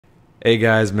Hey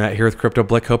guys, Matt here with Crypto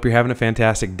Blick. Hope you're having a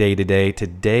fantastic day today.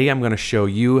 Today I'm going to show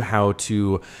you how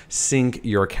to sync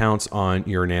your accounts on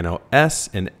your Nano S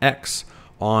and X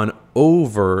on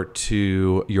over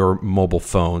to your mobile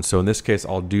phone. So in this case,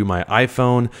 I'll do my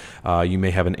iPhone. You may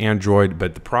have an Android,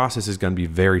 but the process is going to be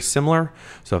very similar.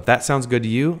 So if that sounds good to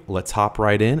you, let's hop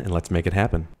right in and let's make it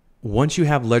happen. Once you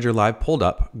have Ledger Live pulled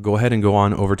up, go ahead and go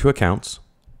on over to Accounts.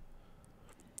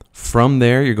 From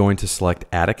there, you're going to select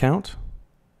Add Account.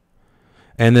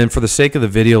 And then for the sake of the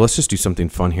video, let's just do something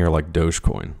fun here like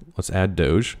Dogecoin. Let's add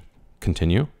Doge,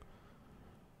 continue.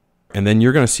 And then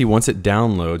you're going to see once it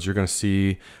downloads, you're going to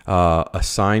see a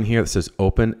sign here that says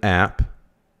Open App.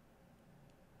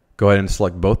 Go ahead and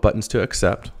select both buttons to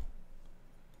accept.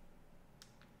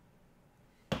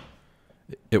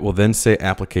 It will then say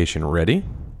Application Ready.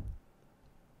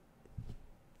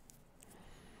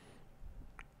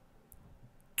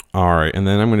 All right, and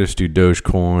then I'm going to just do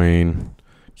Dogecoin.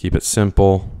 Keep it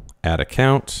simple, add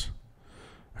account.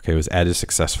 Okay, it was added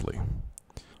successfully.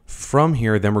 From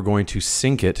here, then we're going to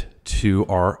sync it to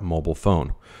our mobile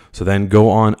phone. So then go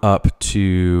on up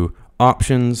to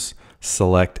Options,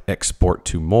 select Export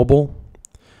to Mobile.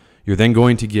 You're then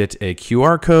going to get a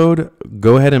QR code.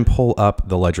 Go ahead and pull up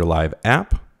the Ledger Live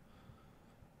app.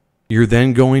 You're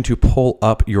then going to pull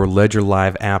up your Ledger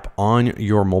Live app on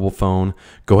your mobile phone.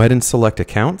 Go ahead and select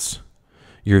Accounts.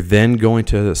 You're then going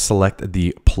to select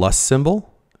the plus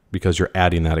symbol because you're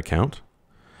adding that account.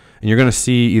 And you're going to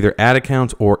see either add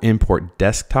accounts or import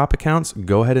desktop accounts.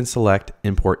 Go ahead and select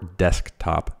import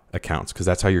desktop accounts because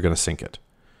that's how you're going to sync it.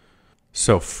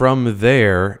 So from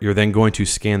there, you're then going to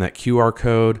scan that QR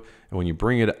code. And when you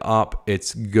bring it up,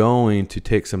 it's going to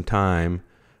take some time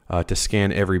to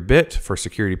scan every bit for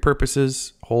security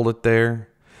purposes. Hold it there.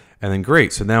 And then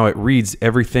great, so now it reads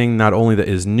everything not only that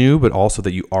is new, but also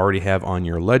that you already have on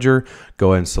your ledger.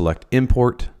 Go ahead and select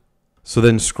import. So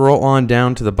then scroll on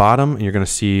down to the bottom and you're gonna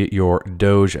see your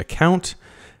Doge account.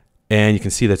 And you can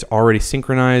see that's already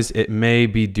synchronized. It may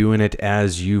be doing it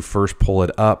as you first pull it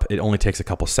up. It only takes a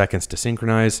couple seconds to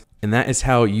synchronize. And that is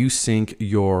how you sync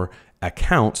your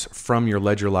accounts from your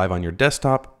Ledger Live on your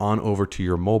desktop on over to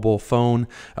your mobile phone.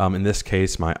 In this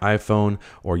case, my iPhone,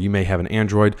 or you may have an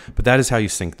Android, but that is how you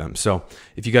sync them. So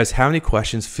if you guys have any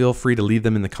questions, feel free to leave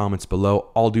them in the comments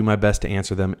below. I'll do my best to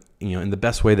answer them in the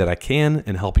best way that I can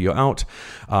and help you out.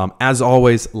 As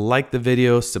always, like the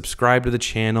video, subscribe to the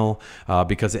channel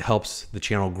because it helps the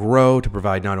channel grow to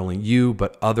provide not only you,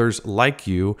 but others like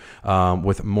you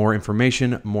with more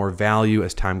information, more value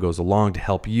as time goes along to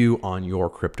help you on your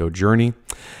crypto journey.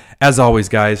 As always,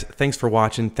 guys, thanks for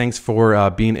watching. Thanks for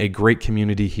being a great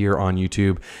community here on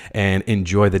YouTube, and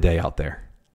enjoy the day out there.